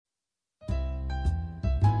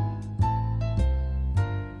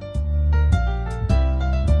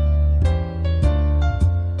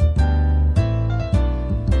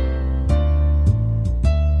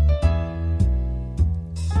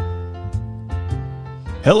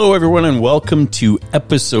Hello, everyone, and welcome to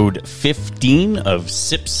episode 15 of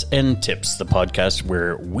Sips and Tips, the podcast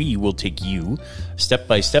where we will take you step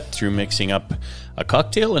by step through mixing up a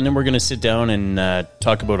cocktail, and then we're going to sit down and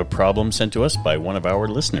talk about a problem sent to us by one of our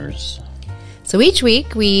listeners. So each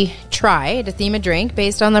week we try to theme a drink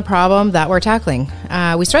based on the problem that we're tackling.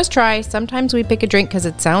 We stress try. Sometimes we pick a drink because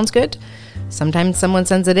it sounds good. Sometimes someone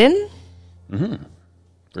sends it in. Mm-hmm.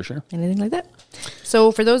 For sure. Anything like that.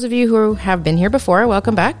 So for those of you who have been here before,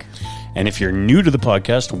 welcome back. And if you're new to the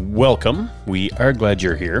podcast, welcome. We are glad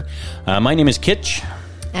you're here. My name is Kitch.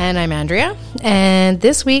 And I'm Andrea. And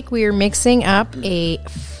this week we are mixing up a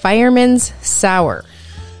Fireman's Sour.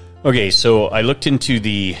 Okay, so I looked into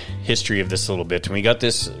the history of this a little bit, and we got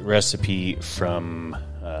this recipe from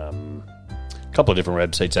a couple of different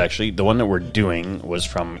websites, actually. The one that we're doing was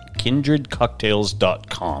from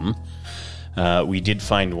kindredcocktails.com. We did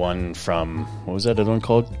find one from, what was that other one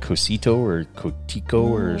called? Cosito or Cotico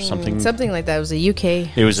or something? Something like that. It was a UK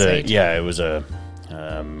It was site.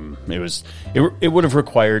 it would have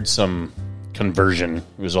required some conversion. It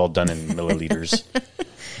was all done in milliliters.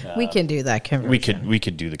 We can do that conversion. We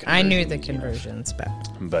could do the conversion. I knew the conversions, but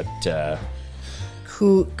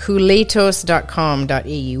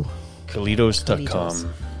Kalitos.com.au.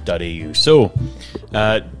 Kalitos.com.au. So,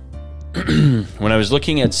 when I was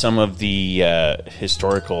looking at some of the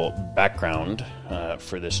historical background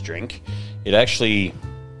for this drink, it actually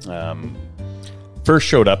first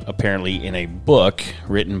showed up apparently in a book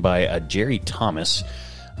written by Jerry Thomas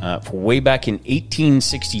way back in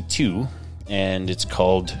 1862, and it's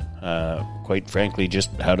called, quite frankly,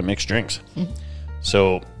 just How to Mix Drinks. Mm-hmm.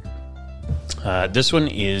 So this one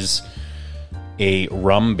is a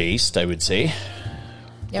rum-based, I would say.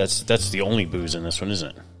 Yep. That's the only booze in this one, isn't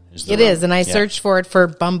it? It is, and I searched for it for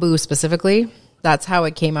bamboo specifically. That's how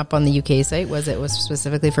it came up on the UK site, it was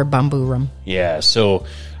specifically for bamboo rum. Yeah, so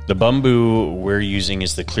the bamboo we're using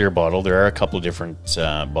is the clear bottle. There are a couple of different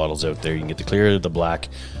bottles out there. You can get the clear or the black.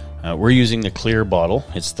 We're using the clear bottle.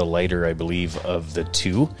 It's the lighter, I believe, of the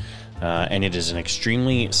two. And it is an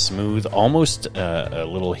extremely smooth, almost a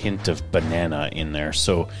little hint of banana in there.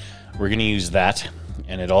 So we're going to use that.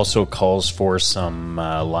 And it also calls for some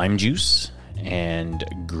lime juice and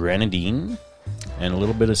grenadine and a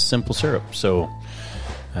little bit of simple syrup. So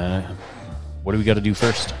what do we got to do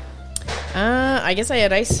first? I guess I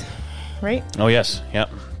had ice, right? Oh, yes. Yeah.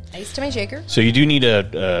 Ice to my shaker. So you do need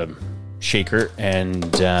a shaker, and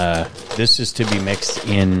this is to be mixed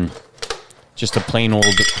in just a plain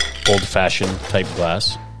old-fashioned type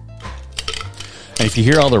glass. And if you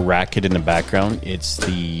hear all the racket in the background, it's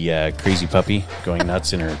the crazy puppy going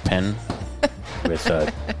nuts in her pen with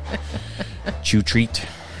a chew treat.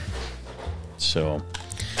 So,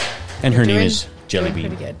 and her name is Jelly Bean.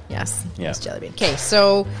 Pretty good. Yes. Yeah. It's Jelly Bean. Okay,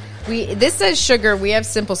 so this says sugar. We have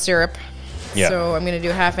simple syrup. Yeah. So I'm going to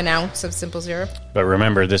do half an ounce of simple syrup. But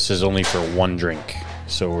remember, this is only for one drink,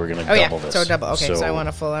 so we're going to double this. So double. Okay, so I want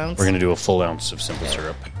a full ounce. We're going to do a full ounce of simple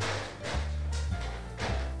syrup.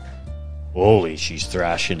 Holy, she's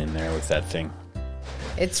thrashing in there with that thing.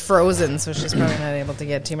 It's frozen, so she's probably not able to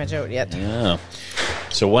get too much out yet. Yeah.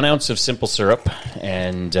 So 1 ounce of simple syrup,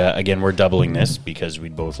 and again, we're doubling this because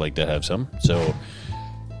we'd both like to have some. So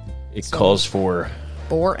it calls for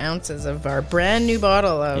 4 ounces of our brand new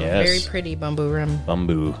bottle of very pretty bamboo rum.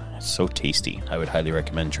 Bamboo. It's so tasty. I would highly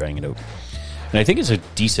recommend trying it out. And I think it's a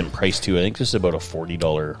decent price, too. I think this is about a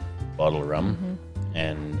 $40 bottle of rum. Mm-hmm.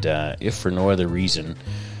 And if for no other reason,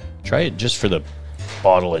 try it just for the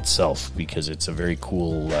bottle itself, because it's a very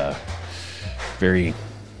cool, very,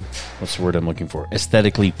 what's the word I'm looking for?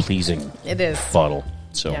 Aesthetically pleasing. It is. Bottle.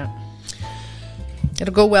 So yeah.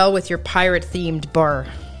 It'll go well with your pirate-themed bar.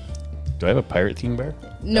 Do I have a pirate theme bar?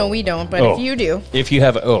 No, we don't, but if you do. If you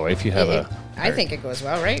have I think it goes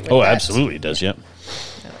well, right? Absolutely it does, yeah.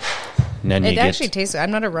 And then it actually tastes,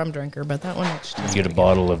 I'm not a rum drinker, but that one actually tastes You get a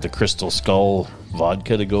bottle of the Crystal Skull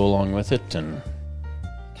vodka to go along with it. And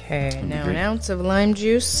okay, now an ounce of lime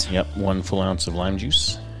juice. Yep, 1 full ounce of lime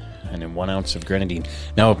juice. And then 1 ounce of grenadine.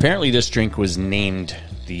 Now, apparently this drink was named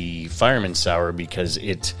the Fireman Sour because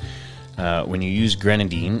it... when you use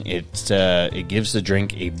grenadine, it gives the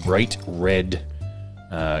drink a bright red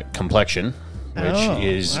complexion, which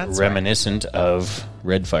is reminiscent of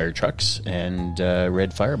red fire trucks and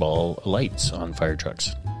red fireball lights on fire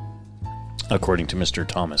trucks, according to Mr.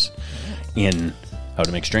 Thomas in How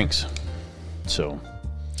to Mix Drinks. So,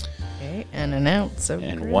 okay, and an ounce of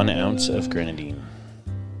and grenadine. 1 ounce of grenadine.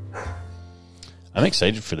 I'm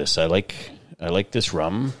excited for this. I like this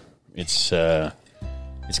rum. It's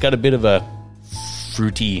got a bit of a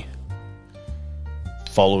fruity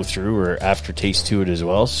follow through or aftertaste to it as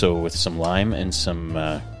well. So with some lime and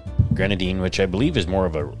some grenadine, which I believe is more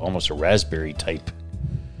of almost a raspberry type.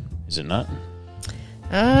 Is it not?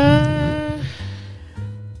 I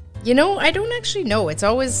don't actually know. It's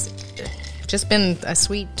always just been a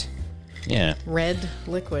sweet red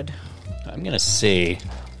liquid. I'm going to say,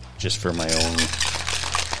 just for my own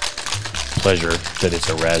pleasure, that it's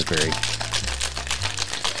a raspberry.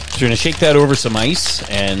 So we're going to shake that over some ice.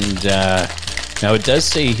 And now it does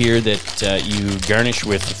say here that you garnish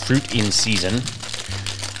with fruit in season.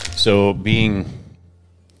 So being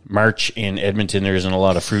March in Edmonton, there isn't a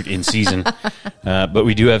lot of fruit in season. But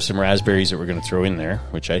we do have some raspberries that we're going to throw in there,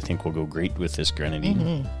 which I think will go great with this grenadine.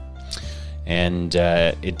 Mm-hmm. And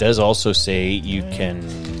it does also say you can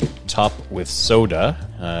top with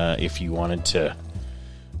soda if you wanted to.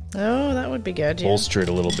 Oh, that would be good. Bolster it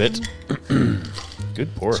a little bit.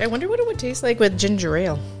 Good pour. I wonder what it would taste like with ginger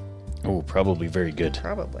ale. Oh, probably very good.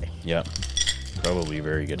 Probably. Yeah, probably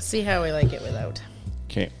very good. Let's see how we like it without.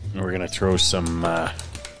 Okay, we're gonna throw some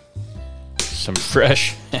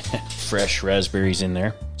fresh raspberries in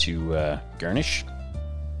there to garnish,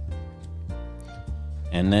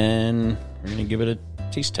 and then we're gonna give it a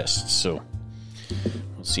taste test. So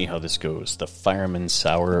we'll see how this goes. The Fireman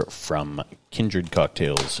Sour from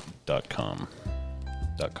kindredcocktails.com.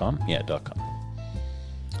 .com? Yeah, .com.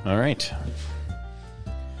 All right.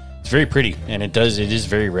 It's very pretty, and it is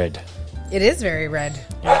very red. It is very red.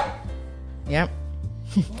 Yeah. Yep.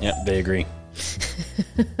 Yep, they agree.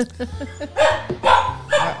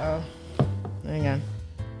 Uh-oh. Hang on.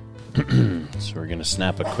 So we're going to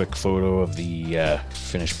snap a quick photo of the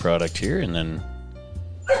finished product here, and then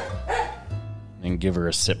give her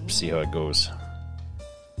a sip, see how it goes.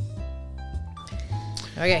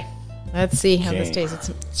 Okay. Let's see how this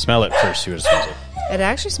tastes. Smell it first, see what it smells like. It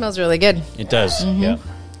actually smells really good. It does, yeah.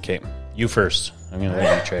 Okay, you first. I'm going to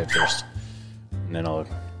let you try it first. And then what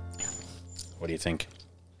do you think?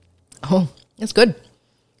 Oh, it's good.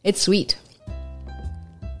 It's sweet.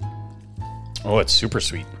 Oh, it's super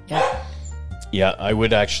sweet. Yeah. Yeah, I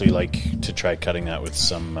would actually like to try cutting that with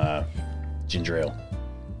some ginger ale.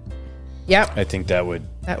 Yep. I think that would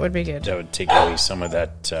be good. That would take away some of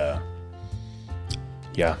that.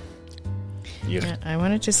 Yeah, I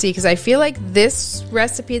wanted to see because I feel like this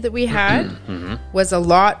recipe that we had was a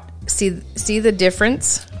lot. See the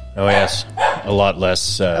difference. Oh yes, a lot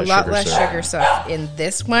less. Sugar stuff in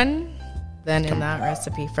this one than in that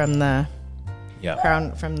recipe from the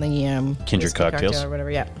Kindred Cocktails or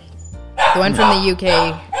whatever. Yeah, the one from the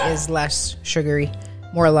UK is less sugary,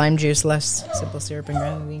 more lime juice, less simple syrup and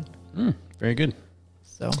grenadine. Very good.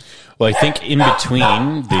 So, well, I think in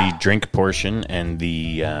between the drink portion and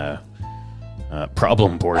the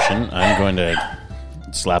problem portion, I'm going to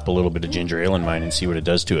slap a little bit of ginger ale in mine and see what it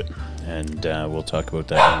does to it. And we'll talk about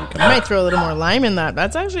that when we come back. I might throw a little more lime in that.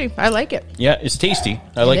 That's actually, I like it. Yeah, it's tasty.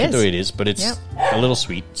 I like it the way it is, but it's a little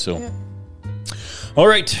sweet. So, all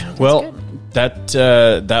right. Well,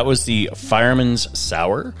 that was the Fireman's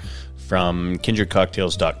Sour from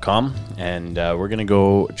kindredcocktails.com. And we're going to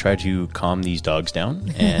go try to calm these dogs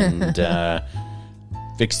down and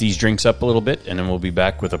fix these drinks up a little bit. And then we'll be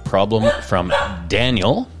back with a problem from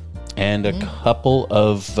Daniel and a couple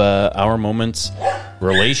of Our Moments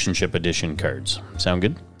Relationship Edition cards. Sound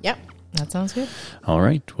good? Yep, that sounds good. All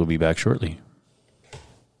right, we'll be back shortly.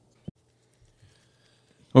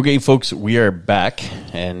 Okay, folks, we are back,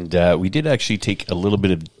 and we did actually take a little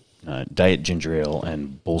bit of diet ginger ale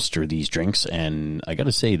and bolster these drinks, and I got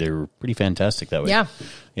to say, they're pretty fantastic that way. Yeah.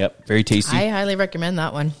 Yep, very tasty. I highly recommend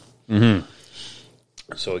that one. Mm-hmm.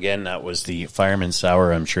 So again, that was the Fireman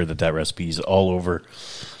Sour. I'm sure that recipe is all over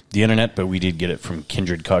the internet, but we did get it from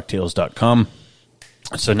kindredcocktails.com.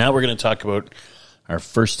 So now we're going to talk about our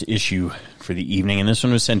first issue for the evening, and this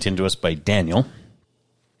one was sent in to us by Daniel.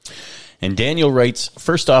 And Daniel writes,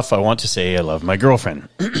 first off, I want to say I love my girlfriend.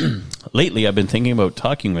 Lately, I've been thinking about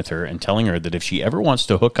talking with her and telling her that if she ever wants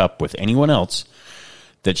to hook up with anyone else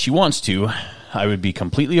that she wants to, I would be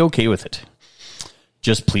completely okay with it.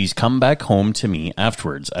 Just please come back home to me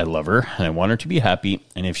afterwards. I love her, and I want her to be happy,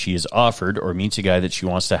 and if she is offered or meets a guy that she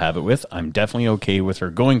wants to have it with, I'm definitely okay with her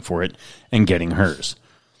going for it and getting hers.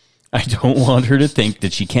 I don't want her to think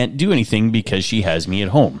that she can't do anything because she has me at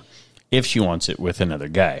home, if she wants it with another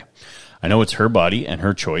guy. I know it's her body and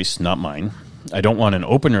her choice, not mine. I don't want an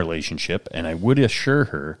open relationship, and I would assure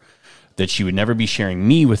her that she would never be sharing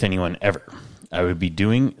me with anyone ever. I would be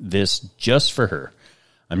doing this just for her.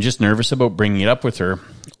 I'm just nervous about bringing it up with her,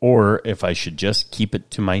 or if I should just keep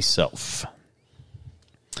it to myself.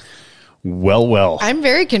 Well. I'm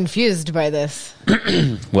very confused by this.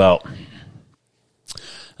 Well,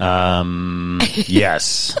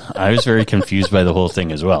 Yes, I was very confused by the whole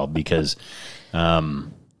thing as well because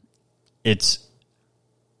it's,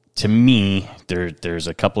 to me, there's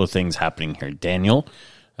a couple of things happening here. Daniel,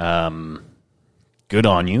 good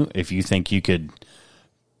on you. If you think you could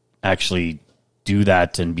actually do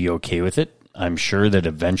that and be okay with it, I'm sure that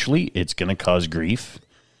eventually it's going to cause grief,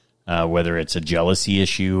 whether it's a jealousy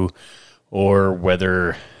issue or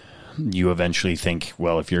whether you eventually think,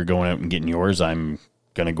 well, if you're going out and getting yours, I'm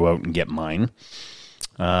going to go out and get mine.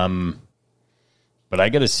 But I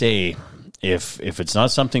got to say, if it's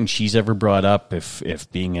not something she's ever brought up,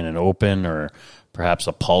 if being in an open or perhaps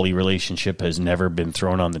a poly relationship has never been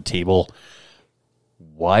thrown on the table,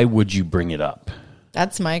 why would you bring it up?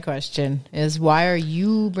 That's my question, is why are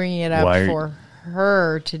you bringing it up for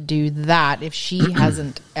her to do that if she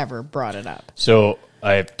hasn't ever brought it up? So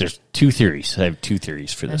there's two theories. I have two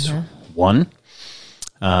theories for this. One,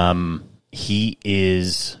 he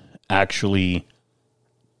is actually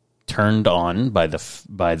turned on by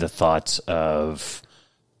the thoughts of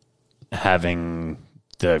having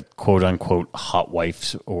the quote unquote hot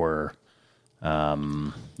wife or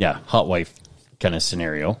hot wife kind of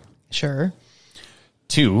scenario. Sure.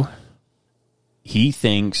 Two, he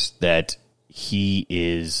thinks that he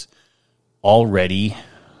is already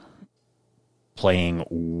playing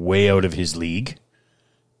way out of his league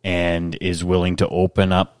and is willing to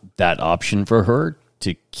open up that option for her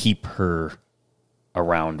to keep her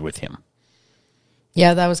around with him.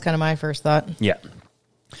 Yeah, that was kind of my first thought. Yeah.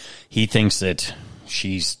 He thinks that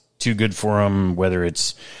she's too good for him, whether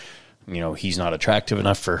it's, he's not attractive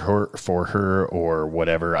enough for her or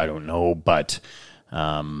whatever, I don't know, but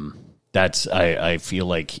I feel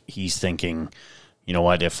like he's thinking, you know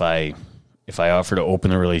what, if I offer to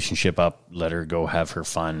open the relationship up, let her go have her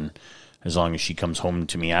fun, as long as she comes home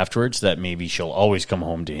to me afterwards, that maybe she'll always come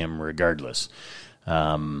home to him regardless.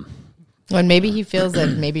 And maybe he feels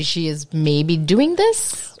that maybe she is doing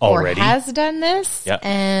this already, or has done this, yep.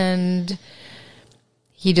 And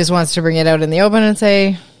he just wants to bring it out in the open and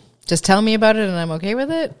say, just tell me about it and I'm okay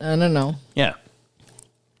with it. I don't know. Yeah.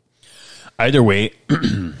 Either way,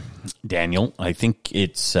 Daniel, I think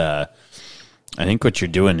it's, I think what you're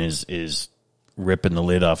doing is ripping the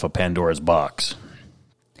lid off of Pandora's box.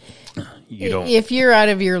 If you're out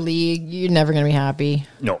of your league, you're never going to be happy.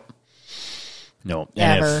 No.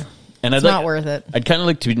 Ever. It's not worth it. I'd kind of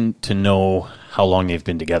like to know how long they've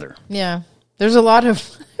been together. Yeah. There's a lot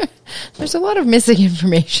of missing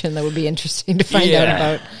information that would be interesting to find out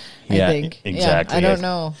about. I think exactly. Yeah, I don't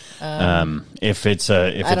know. If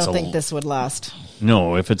I don't think this would last.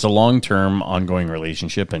 No, if it's a long-term ongoing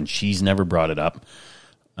relationship and she's never brought it up,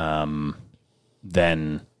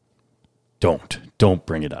 then don't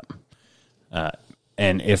bring it up.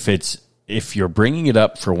 And if you're bringing it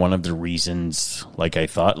up for one of the reasons, like I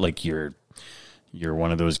thought, like you're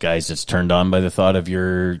one of those guys that's turned on by the thought of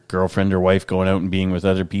your girlfriend or wife going out and being with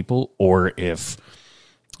other people, or if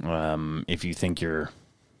you think you're,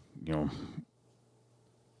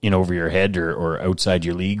 in over your head or outside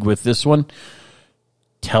your league with this one,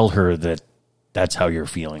 tell her that that's how you're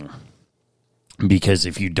feeling. Because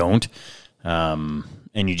if you don't, and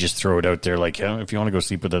you just throw it out there like, if you want to go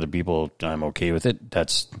sleep with other people, I'm okay with it.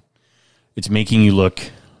 It's making you look,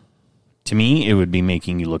 to me, it would be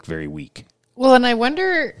making you look very weak. Well, and I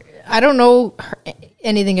wonder, I don't know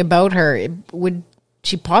anything about her. Would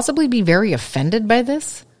she possibly be very offended by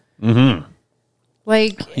this? Mm-hmm.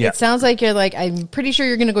 It sounds like you're like, I'm pretty sure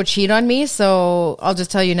you're going to go cheat on me, so I'll just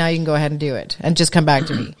tell you now, you can go ahead and do it and just come back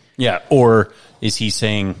to me. Yeah, or is he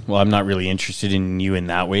saying, well, I'm not really interested in you in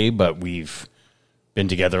that way, but we've been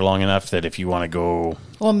together long enough that if you want to go...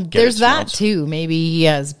 Well, there's that too. Maybe he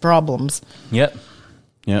has problems. Yep.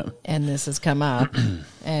 Yeah. And this has come up,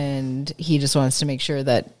 and he just wants to make sure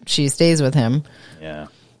that she stays with him. Yeah.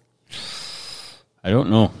 I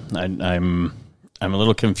don't know. I'm a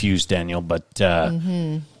little confused, Daniel, but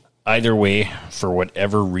either way, for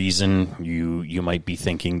whatever reason you might be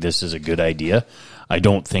thinking this is a good idea, I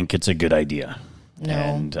don't think it's a good idea. No.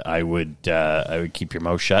 And I would keep your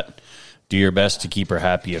mouth shut. Do your best to keep her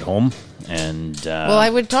happy at home, and well, I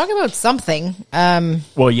would talk about something.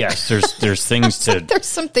 Well, yes, there's things to. There's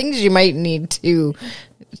some things you might need to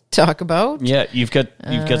talk about. Yeah, you've got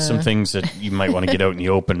some things that you might want to get out in the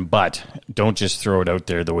open, but don't just throw it out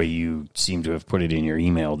there the way you seem to have put it in your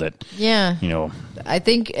email. That I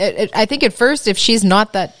think at first, if she's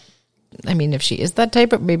not that. I mean, if she is that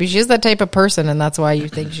type of, maybe she is that type of person, and that's why you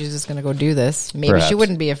think she's just going to go do this. Maybe Perhaps. She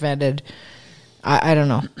wouldn't be offended. I don't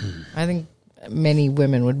know. I think many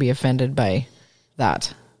women would be offended by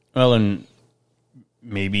that. Well, and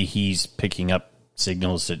maybe he's picking up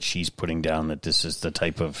signals that she's putting down that this is the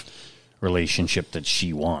type of relationship that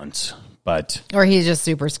she wants. But Or he's just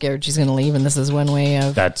super scared she's going to leave, and this is one way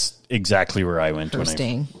of... that's exactly where I went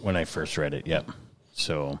when I first read it. Yep.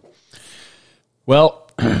 So, well,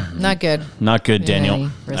 Not good. not good, Daniel. any I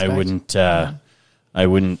respect. wouldn't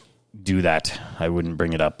do that. I wouldn't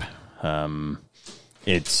bring it up.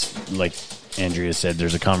 It's like Andrea said,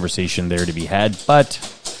 there's a conversation there to be had, but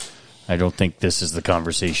I don't think this is the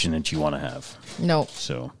conversation that you want to have. No.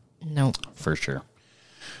 So, No. for sure.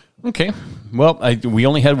 Okay. Well, we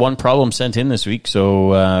only had one problem sent in this week,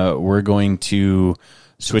 so we're going to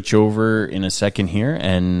switch over in a second here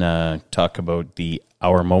and talk about the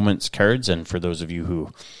Our Moments cards. And for those of you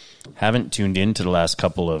who haven't tuned in to the last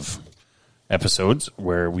couple of episodes,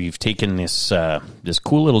 where we've taken this this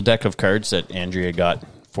cool little deck of cards that Andrea got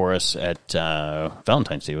for us at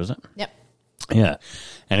Valentine's Day, was it? Yep. Yeah.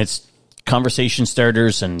 And it's conversation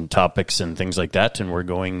starters and topics and things like that. And we're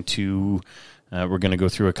going to go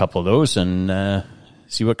through a couple of those and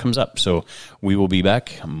see what comes up. So we will be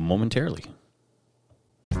back momentarily.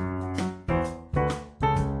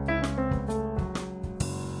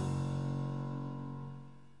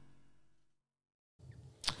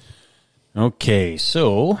 Okay,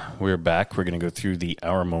 so we're back. We're going to go through the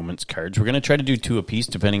Our Moments cards. We're going to try to do 2 apiece,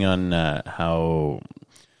 depending on how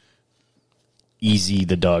easy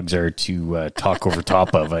the dogs are to talk over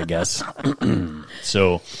top of, I guess.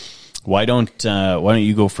 So why don't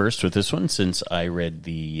you go first with this one, since I read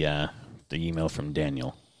the email from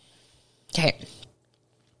Daniel. Okay.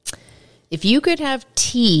 If you could have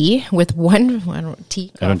tea with one...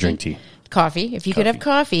 Coffee? I don't drink tea. Coffee. If you could have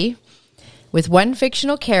coffee with one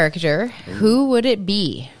fictional character, who would it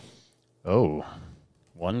be? Oh,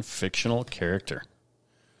 one fictional character.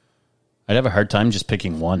 I'd have a hard time just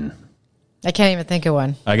picking one. I can't even think of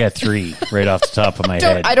one. I got 3 right off the top of my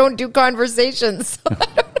head. I don't do conversations.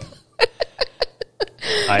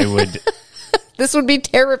 I would... This would be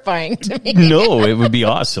terrifying to me. No, it would be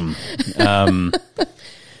awesome.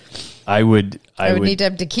 I would need to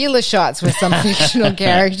have tequila shots with some fictional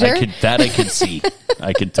character. I could see.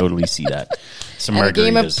 I could totally see that. Some and margaritas. a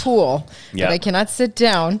game of pool. Yeah. But I cannot sit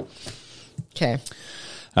down. Okay.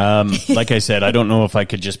 Like I said, I don't know if I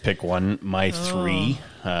could just pick one. My 3,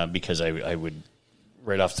 because I would,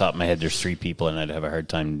 right off the top of my head, there's 3 people, and I'd have a hard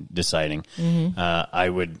time deciding. Mm-hmm. I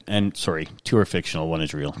would, and sorry, 2 are fictional, 1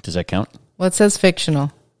 is real. Does that count? Well, it says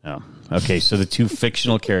fictional. Oh, okay. So the 2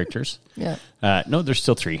 fictional characters. Yeah. No, there's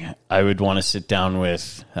still 3. I would want to sit down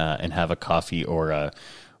with and have a coffee or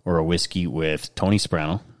a whiskey with Tony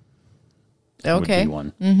Soprano. Okay. Would be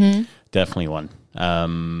one. Mm-hmm. Definitely one.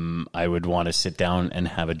 I would want to sit down and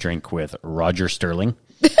have a drink with Roger Sterling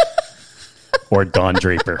or Don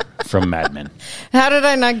Draper from Mad Men. How did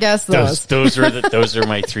I not guess those? Those are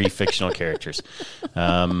my 3 fictional characters.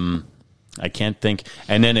 I can't think.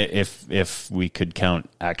 And then if we could count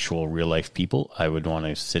actual real life people, I would want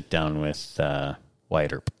to sit down with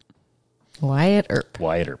Wyatt Earp. Wyatt Earp.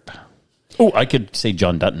 Wyatt Earp. Oh, I could say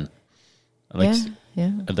John Dutton. Yeah.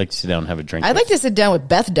 I'd like to sit down and have a drink. I'd like to sit down with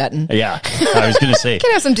Beth Dutton. Yeah, I was going to say.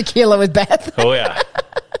 Can I have some tequila with Beth? Oh, yeah.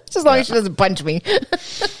 Just as long as she doesn't punch me.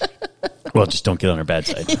 Well, just don't get on her bad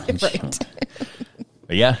side. Right.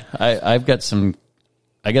 But yeah, I got some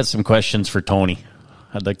questions for Tony.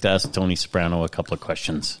 I'd like to ask Tony Soprano a couple of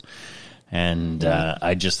questions. And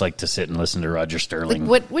I'd just like to sit and listen to Roger Sterling.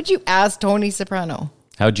 What would you ask Tony Soprano?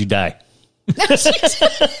 How'd you die?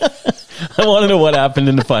 I want to know what happened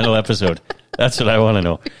in the final episode. That's what I want to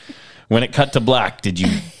know. When it cut to black,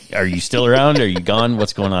 are you still around? Are you gone?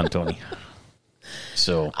 What's going on, Tony?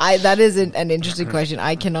 So that is an interesting question.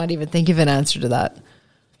 I cannot even think of an answer to that.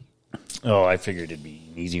 Oh, I figured it'd be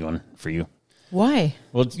an easy one for you. Why?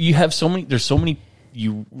 Well, you have so many. There's so many.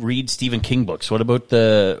 You read Stephen King books. What about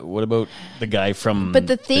the guy from? But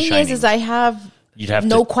the thing is I have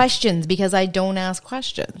no to, questions because I don't ask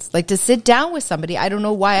questions. Like to sit down with somebody, I don't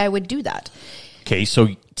know why I would do that. Okay, so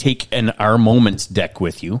take an Our Moments deck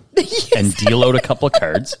with you and deal out a couple of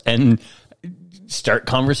cards and start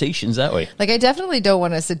conversations that way. Like I definitely don't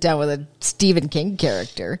want to sit down with a Stephen King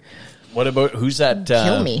character. What about who's that?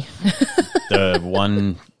 Kill me. The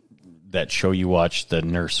one. That show you watch, the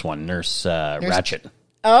nurse one, Nurse Ratchet.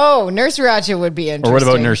 Oh, Nurse Ratchet would be interesting. Or what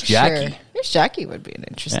about Nurse Jackie? Sure. Nurse Jackie would be an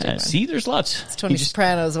interesting one. See, there's lots. It's Tony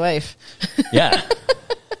Soprano's wife. Yeah.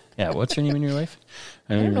 Yeah, what's her name in real life?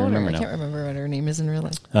 I don't even remember now. I can't remember what her name is in real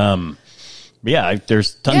life. Yeah,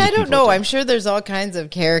 there's tons of people. I don't know. I'm sure there's all kinds of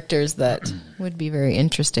characters that would be very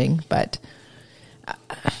interesting, but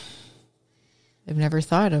I've never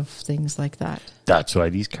thought of things like that. That's why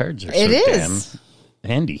these cards are so It is.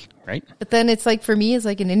 handy, right? But then it's like, for me, it's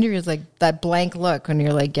like an interview. It's like that blank look when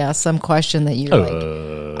you're like, yeah, some question that you're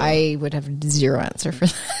like, I would have zero answer for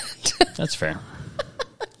that. That's fair.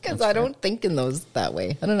 Because I don't think in those that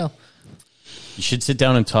way. I don't know. You should sit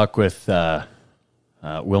down and talk with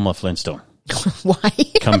Wilma Flintstone. Why?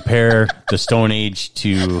 Compare the Stone Age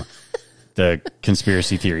to the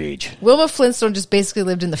conspiracy theory age. Wilma Flintstone just basically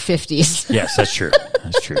lived in the 50s. Yes, that's true.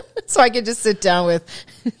 That's true. So I could just sit down with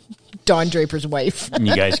Don Draper's wife. And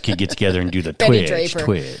you guys could get together and do the Betty Twitch. Draper.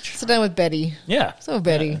 Twitch. Sit down with Betty. Yeah. So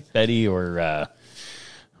Betty. Betty or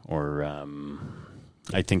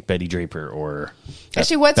I think Betty Draper or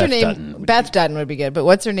Actually, what's her name? Dutton Beth Dutton would be good. But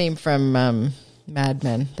what's her name from Mad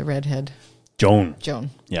Men, the redhead? Joan.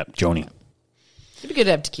 Yep, Joni. It'd be good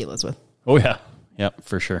to have tequilas with. Oh, yeah. Yep,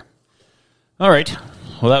 for sure. All right.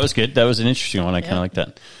 Well, that was good. That was an interesting one. I kind of like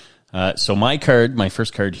that. So my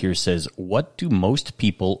first card here says, what do most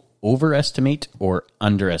people overestimate or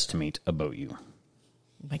underestimate about you?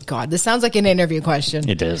 Oh my God, this sounds like an interview question.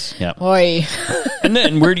 It does, yeah. Boy. And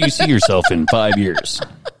then where do you see yourself in 5 years?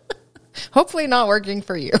 Hopefully not working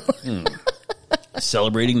for you.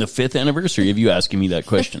 Celebrating the 5th anniversary of you asking me that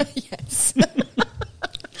question. Yes.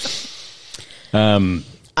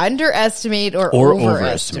 Underestimate or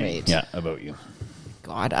overestimate? Yeah, about you.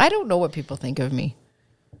 God, I don't know what people think of me.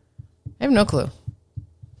 I have no clue.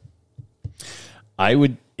 I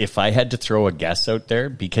would, if I had to throw a guess out there,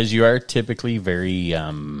 because you are typically very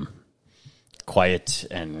quiet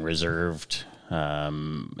and reserved,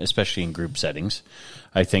 especially in group settings,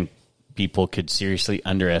 I think people could seriously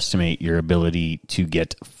underestimate your ability to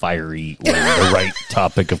get fiery when the right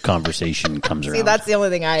topic of conversation comes around. See, that's the only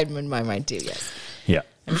thing I had in my mind too, yes. Yeah.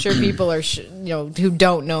 I'm sure people are, who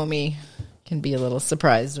don't know me can be a little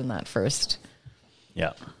surprised when that first.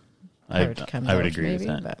 Yeah. I would agree with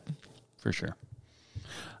that. But. For sure.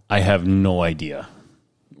 I have no idea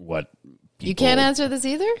what people You can't answer this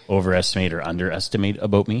either? overestimate or underestimate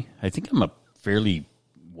about me. I think I'm a fairly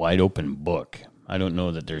wide open book. I don't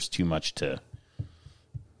know that there's too much to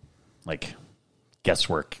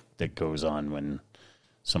guesswork that goes on when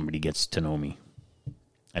somebody gets to know me.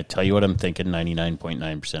 I tell you what I'm thinking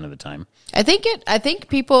 99.9% of the time. I think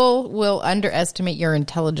people will underestimate your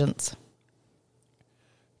intelligence.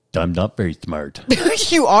 I'm not very smart.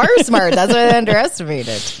 You are smart. That's why I underestimate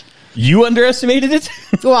it. You underestimated it?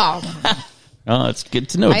 Wow. Oh, it's good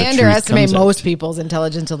to know. I underestimate most people's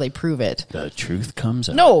intelligence until they prove it. The truth comes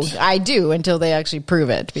out. No, I do until they actually prove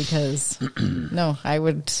it because no, I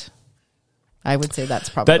would say that's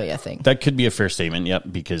probably a thing. That could be a fair statement, yep,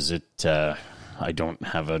 because I don't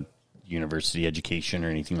have a university education or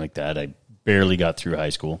anything like that. I barely got through high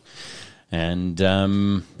school. And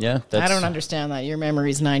that's, I don't understand that. Your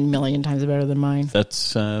memory's 9 million times better than mine.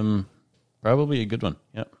 That's probably a good one.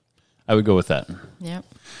 Yep. I would go with that. Yep.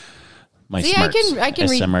 My See, smarts, I can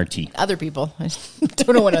SMRT. read other people. I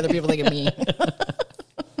don't know what other people think of me.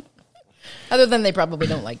 Other than they probably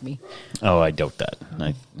don't like me. Oh, I doubt that.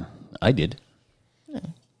 I did. Yeah.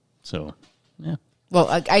 So, yeah. Well,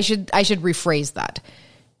 I should rephrase that.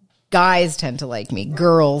 Guys tend to like me.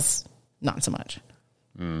 Girls, not so much.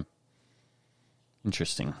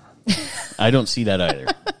 Interesting. I don't see that either.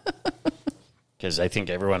 Because I think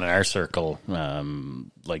everyone in our circle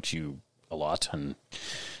likes you a lot and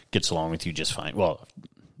gets along with you just fine. Well,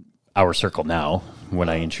 our circle now, when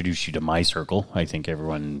I introduced you to my circle, I think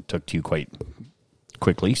everyone took to you quite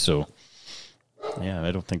quickly. So, yeah,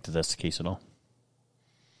 I don't think that that's the case at all.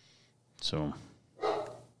 So,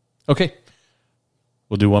 okay.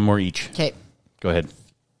 We'll do one more each. Okay. Go ahead.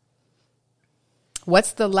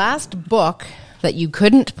 What's the last book that you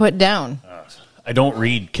couldn't put down? I don't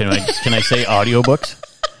read. Can I say audiobooks?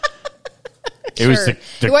 It was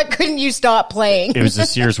What couldn't you stop playing? It was the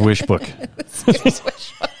Sears Wish book. Sears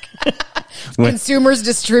Wish book. Consumers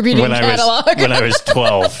Distributing Catalog. When I was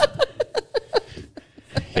 12.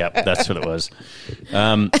 Yep, that's what it was.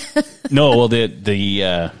 No, well,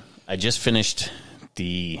 I just finished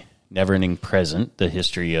the Never-Ending Present, the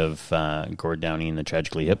history of Gord Downey and the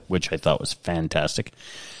Tragically Hip, which I thought was fantastic.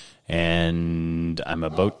 And I'm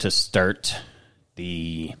about to start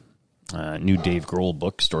the new Dave Grohl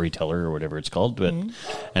book, Storyteller, or whatever it's called. But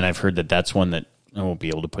and I've heard that that's one that I won't be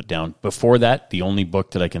able to put down. Before that, the only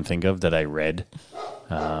book that I can think of that I read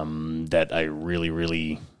that I really,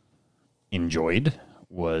 really enjoyed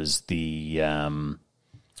was the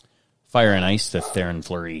Fire and Ice, the Theron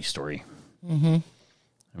Fleury story. Mm-hmm.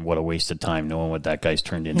 And what a waste of time knowing what that guy's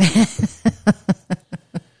turned into.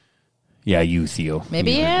 Yeah, you, Theo.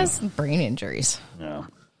 Maybe he has brain injuries. Yeah.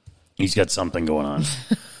 He's got something going on.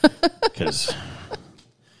 Because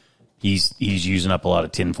he's using up a lot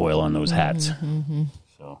of tinfoil on those hats.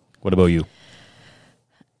 So, what about you?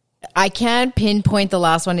 I can't pinpoint the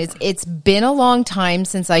last one. It's been a long time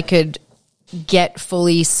since I could get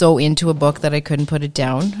fully so into a book that I couldn't put it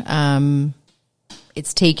down.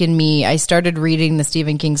 It's taken me, I started reading the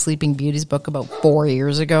Stephen King Sleeping Beauties book about 4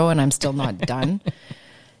 years ago, and I'm still not done.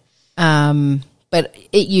 But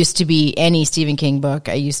it used to be any Stephen King book.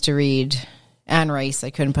 I used to read Anne Rice. I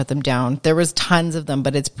couldn't put them down. There was tons of them,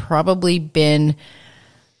 but it's probably been,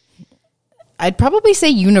 I'd probably say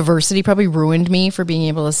university probably ruined me for being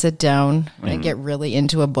able to sit down and get really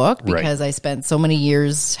into a book, because I spent so many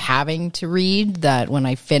years having to read that when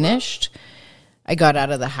I finished, I got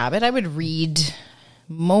out of the habit. I would read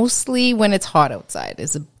mostly when it's hot outside.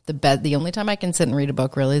 Is the only time I can sit and read a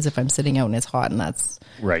book really is if I'm sitting out and it's hot, and that's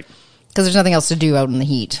right. Because there's nothing else to do out in the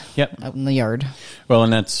heat. Yep. Out in the yard. Well,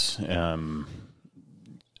 and that's I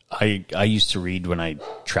used to read when I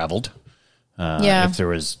traveled. If there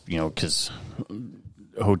was, because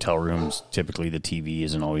hotel rooms, typically the TV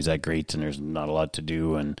isn't always that great and there's not a lot to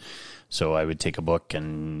do. And so I would take a book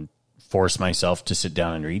and force myself to sit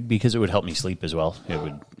down and read, because it would help me sleep as well. It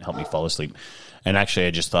would help me fall asleep. And actually,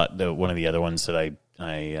 I just thought that one of the other ones that I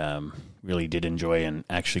really did enjoy and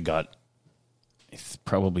actually got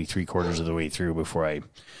probably 3/4 of the way through before I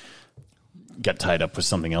got tied up with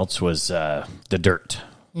something else was The Dirt,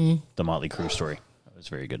 the Motley Crue story. That was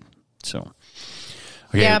very good. So,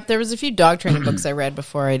 okay. Yeah, there was a few dog training books I read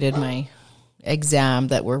before I did my exam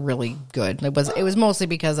that were really good. It was mostly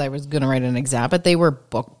because I was going to write an exam, but they were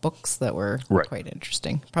books that were quite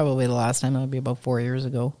interesting. Probably the last time, that would be about 4 years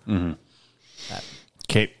ago. Mm-hmm.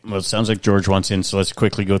 Okay, well, it sounds like George wants in, so let's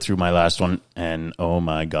quickly go through my last one. And oh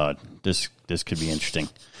my God, this could be interesting.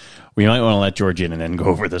 We might want to let George in and then go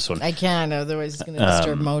over this one. I can, otherwise it's going to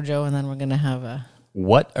disturb Mojo, and then we're going to have a...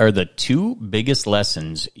 What are the 2 biggest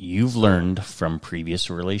lessons you've learned from previous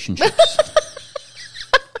relationships?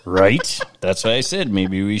 Right? That's what I said.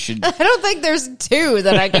 Maybe we should... I don't think there's 2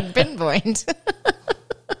 that I can pinpoint.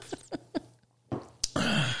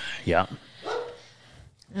 Yeah.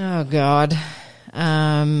 Oh, God.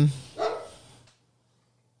 Who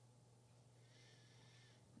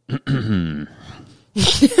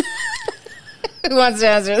wants to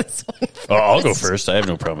answer this one first? Oh, I'll go first. I have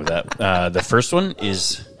no problem with that. The first one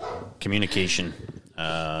is communication.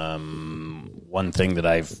 One thing that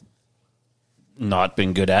I've not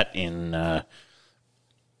been good at in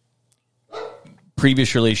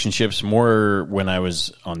previous relationships, more when I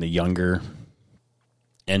was on the younger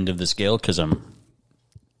end of the scale, because I'm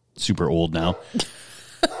super old now.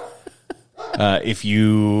 If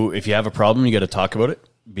you have a problem, you got to talk about it,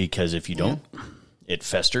 because if you don't, it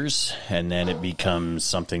festers, and then it becomes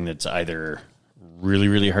something that's either really,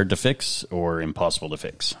 really hard to fix or impossible to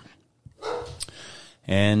fix.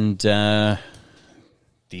 And I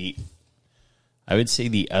would say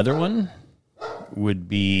the other one would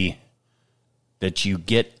be that you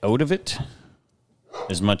get out of it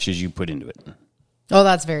as much as you put into it. Oh,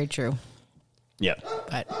 that's very true. Yeah.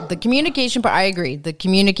 But the communication part, I agree. The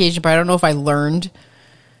communication part, I don't know if I learned,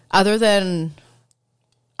 other than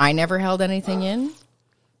I never held anything in,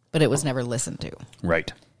 but it was never listened to.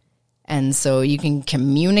 Right. And so you can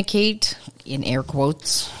communicate, in air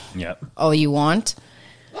quotes, all you want.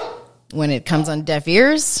 When it comes on deaf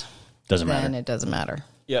ears, doesn't matter. Then it doesn't matter.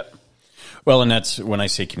 Yep. Well, and that's when I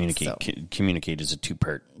say communicate. So, communicate is a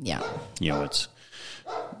 2-part. Yeah. It's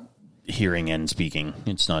hearing and speaking.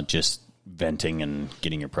 It's not just venting and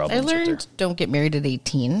getting your problems. I learned don't get married at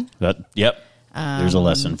 18. Yep. There's a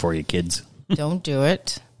lesson for you, kids. Don't do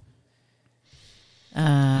it.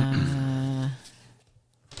 And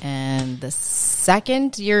the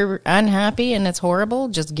second you're unhappy and it's horrible,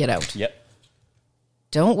 just get out. Yep.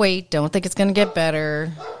 Don't wait. Don't think it's going to get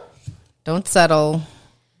better. Don't settle.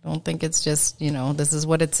 Don't think it's just, this is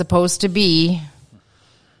what it's supposed to be.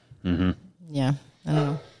 Mm-hmm. Yeah. I don't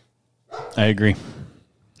know. I agree.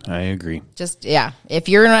 Just, if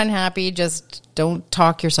you're unhappy, just don't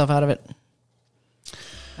talk yourself out of it.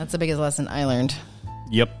 That's the biggest lesson I learned.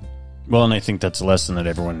 Yep. Well, and I think that's a lesson that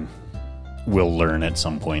everyone will learn at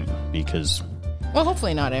some point, because... Well,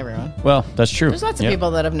 hopefully not everyone. Well, that's true. There's lots of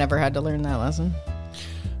people that have never had to learn that lesson.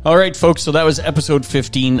 All right, folks, so that was episode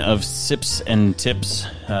 15 of Sips and Tips.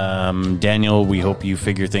 Daniel, we hope you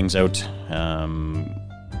figure things out. I'm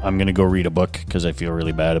going to go read a book, because I feel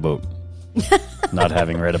really bad about not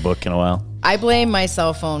having read a book in a while. I blame my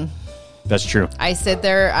cell phone. That's true. I'll sit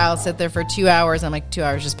there for 2 hours. I'm like, 2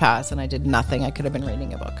 hours just passed, and I did nothing. I could have been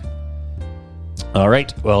reading a book. All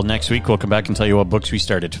right. Well, next week we'll come back and tell you what books we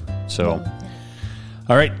started. So,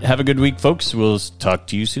 all right. Have a good week, folks. We'll talk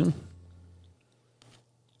to you soon.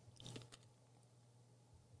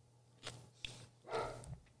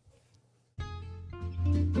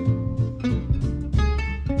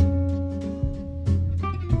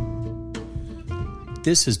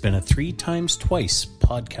 This has been a 3 Times Twice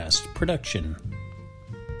podcast production.